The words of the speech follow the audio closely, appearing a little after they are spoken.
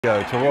Go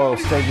to Royal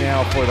Stadium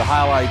now for the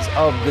highlights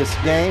of this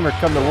game. Here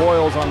come the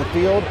Royals on the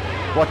field.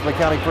 Bleckley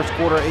County first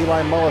quarter,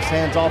 Eli Mullis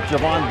hands off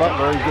Javon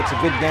Butler. He gets a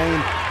good gain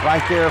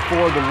right there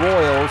for the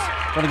Royals.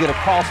 Going to get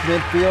across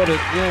midfield and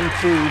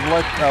into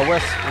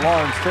West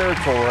Lawrence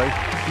territory.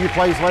 A few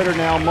plays later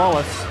now,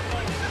 Mullis.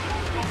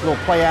 Little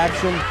play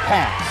action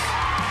pass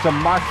to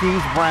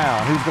Marquise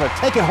Brown, who's going to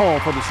take it home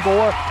for the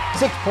score.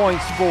 6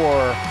 points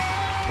for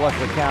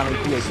Bleckley County.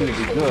 PAC to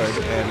be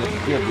good and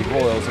give the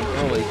Royals an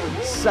early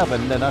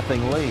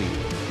 7-0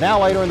 lead.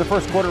 Now later in the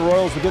first quarter,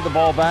 Royals will get the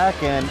ball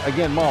back, and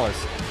again Mullis,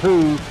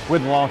 who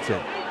would launch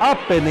it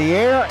up in the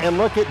air, and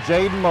look at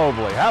Jaden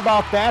Mobley. How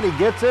about that? He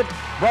gets it,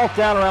 brought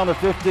down around the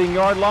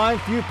 15-yard line. A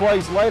few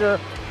plays later,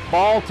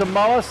 ball to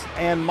Mullis,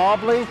 and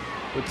Mobley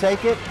would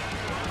take it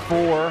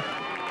for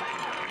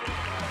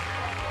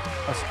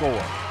a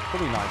score.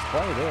 Pretty nice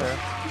play there.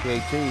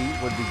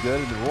 PAT would be good,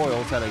 and the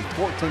Royals had a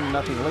 14-0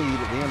 lead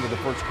at the end of the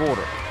first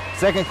quarter.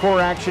 Second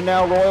quarter action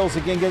now. Royals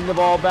again getting the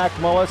ball back.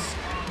 Mullis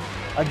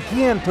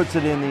again puts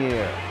it in the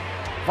air.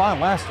 Von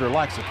Laster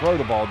likes to throw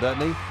the ball,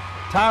 doesn't he?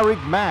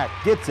 Tyreek Mack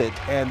gets it,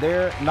 and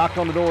they're knocked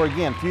on the door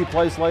again. A few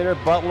plays later,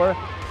 Butler.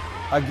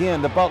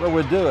 Again, the Butler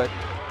would do it.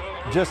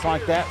 Just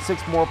like that,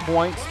 6 more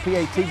points.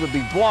 PAT would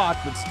be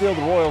blocked, but still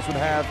the Royals would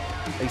have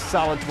a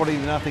solid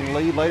 20-0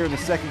 lead. Later in the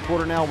second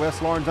quarter now,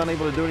 West Lawrence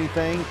unable to do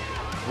anything.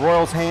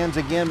 Royals hands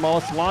again,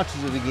 Mullis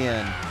launches it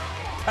again.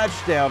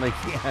 Touchdown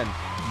again.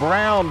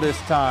 Brown this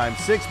time,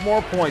 6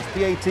 more points.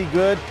 PAT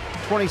good,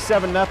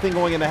 27-0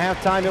 going into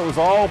halftime. It was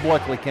all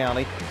Bleckley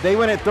County. They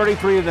win at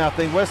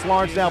 33-0. West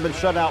Lawrence now been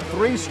shut out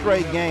 3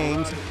 straight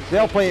games.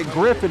 They'll play at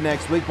Griffin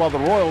next week while the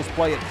Royals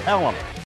play at Pelham.